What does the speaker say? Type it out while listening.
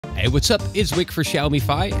Hey, what's up? It's Wick for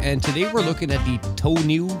Xiaomify, and today we're looking at the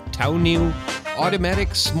Townew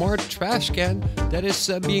automatic smart trash can that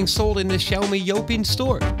is being sold in the Xiaomi Youpin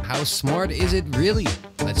store. How smart is it really?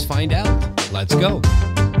 Let's find out. Let's go.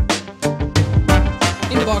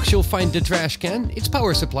 In the box you'll find the trash can, its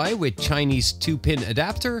power supply with Chinese 2-pin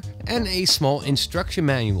adapter, and a small instruction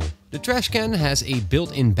manual. The trash can has a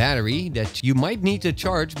built-in battery that you might need to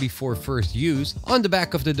charge before first use. On the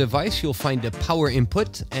back of the device you'll find the power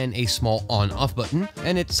input and a small on-off button,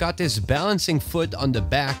 and it's got this balancing foot on the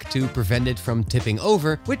back to prevent it from tipping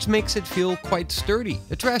over, which makes it feel quite sturdy.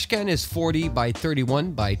 The trash can is 40 by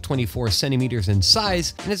 31 by 24 centimeters in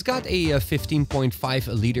size, and it's got a 15.5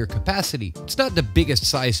 liter capacity. It's not the biggest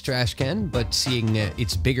size trash can, but seeing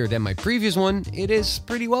it's bigger than my previous one, it is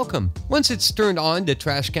pretty welcome. Once it's turned on, the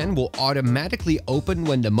trash can will automatically open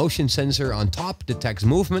when the motion sensor on top detects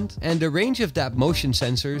movement, and the range of that motion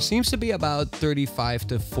sensor seems to be about 35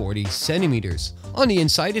 to 40 centimeters. On the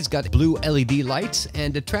inside it's got blue LED lights,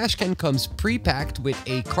 and the trash can comes pre-packed with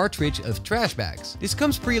a cartridge of trash bags. This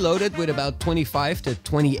comes preloaded with about 25 to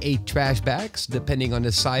 28 trash bags depending on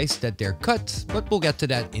the size that they're cut, but we'll get to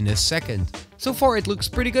that in a second. So far it looks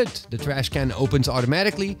pretty good. The trash can opens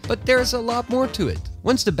automatically, but there's a lot more to it.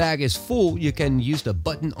 Once the bag is full, you can use the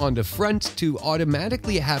button on the front to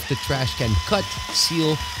automatically have the trash can cut,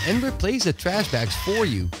 seal, and replace the trash bags for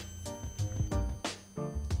you.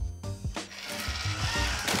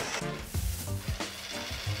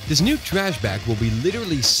 This new trash bag will be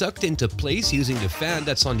literally sucked into place using the fan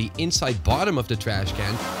that's on the inside bottom of the trash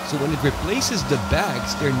can, so when it replaces the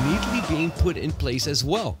bags, they're neatly being put in place as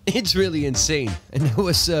well. It's really insane, and it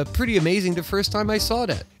was pretty amazing the first time I saw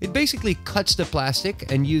that. It basically cuts the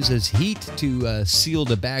plastic and uses heat to seal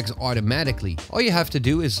the bags automatically. All you have to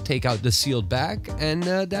do is take out the sealed bag, and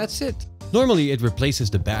that's it. Normally it replaces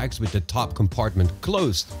the bags with the top compartment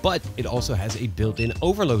closed, but it also has a built-in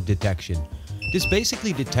overload detection. This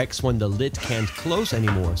basically detects when the lid can't close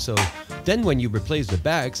anymore, so then when you replace the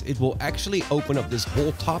bags, it will actually open up this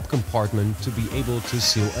whole top compartment to be able to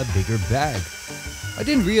seal a bigger bag. I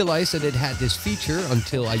didn't realize that it had this feature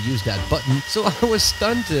until I used that button, so I was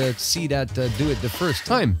stunned to see that do it the first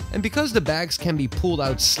time. And because the bags can be pulled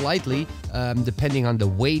out slightly, depending on the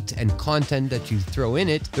weight and content that you throw in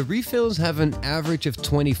it, the refills have an average of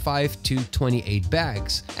 25 to 28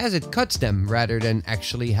 bags, as it cuts them rather than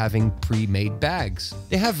actually having pre-made bags.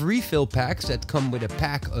 They have refill packs that come with a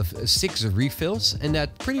pack of 6 refills, and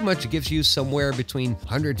that pretty much gives you somewhere between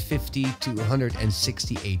 150 to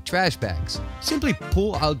 168 trash bags. Simply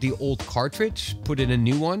pull out the old cartridge, put in a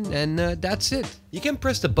new one, and that's it. You can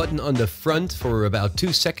press the button on the front for about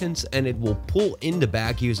 2 seconds and it will pull in the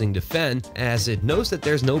bag using the fan, as it knows that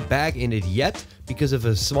there's no bag in it yet because of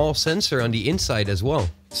a small sensor on the inside as well.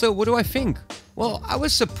 So what do I think? Well, I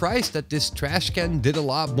was surprised that this trash can did a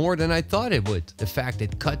lot more than I thought it would. The fact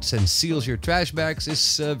it cuts and seals your trash bags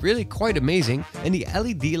is really quite amazing, and the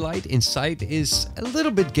LED light inside is a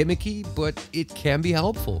little bit gimmicky, but it can be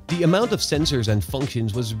helpful. The amount of sensors and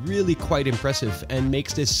functions was really quite impressive and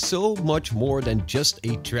makes this so much more than just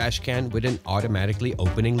a trash can with an automatically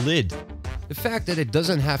opening lid. The fact that it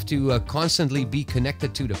doesn't have to constantly be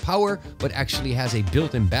connected to the power, but actually has a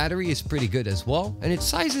built-in battery is pretty good as well. And its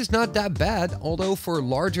size is not that bad, although for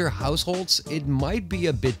larger households, it might be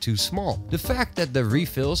a bit too small. The fact that the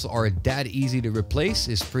refills are that easy to replace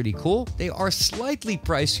is pretty cool. They are slightly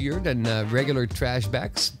pricier than regular trash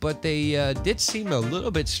bags, but they did seem a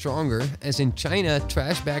little bit stronger, as in China,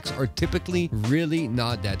 trash bags are typically really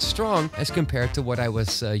not that strong as compared to what I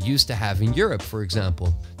was used to have in Europe, for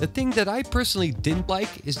example. The thing that I personally didn't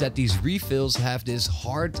like is that these refills have this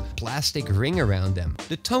hard plastic ring around them.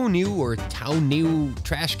 The Townew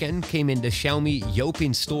trash can came in the Xiaomi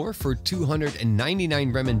Youpin store for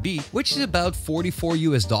 299 RMB, which is about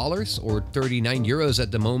 $44 or 39 euros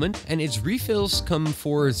at the moment, and its refills come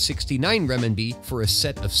for 69 RMB for a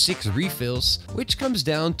set of 6 refills, which comes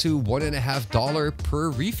down to $1.50 per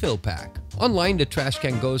refill pack. Online, the trash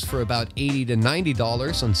can goes for about $80 to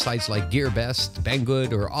 $90 on sites like GearBest,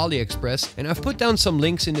 Banggood, or AliExpress, and I've put down some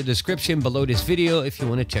links in the description below this video if you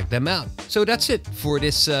want to check them out. So that's it for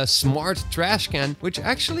this smart trash can, which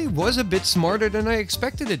actually was a bit smarter than I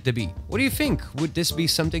expected it to be. What do you think? Would this be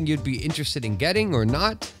something you'd be interested in getting or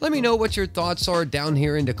not? Let me know what your thoughts are down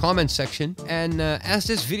here in the comment section. And as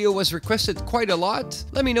this video was requested quite a lot,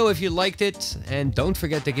 let me know if you liked it, and don't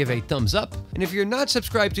forget to give a thumbs up. And if you're not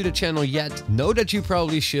subscribed to the channel yet, know that you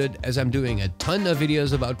probably should, as I'm doing a ton of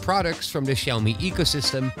videos about products from the Xiaomi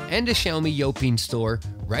ecosystem and the Xiaomi Youpin store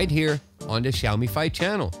right here on the Xiaomify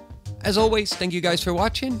channel. As always, thank you guys for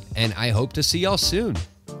watching, and I hope to see y'all soon.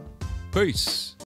 Peace.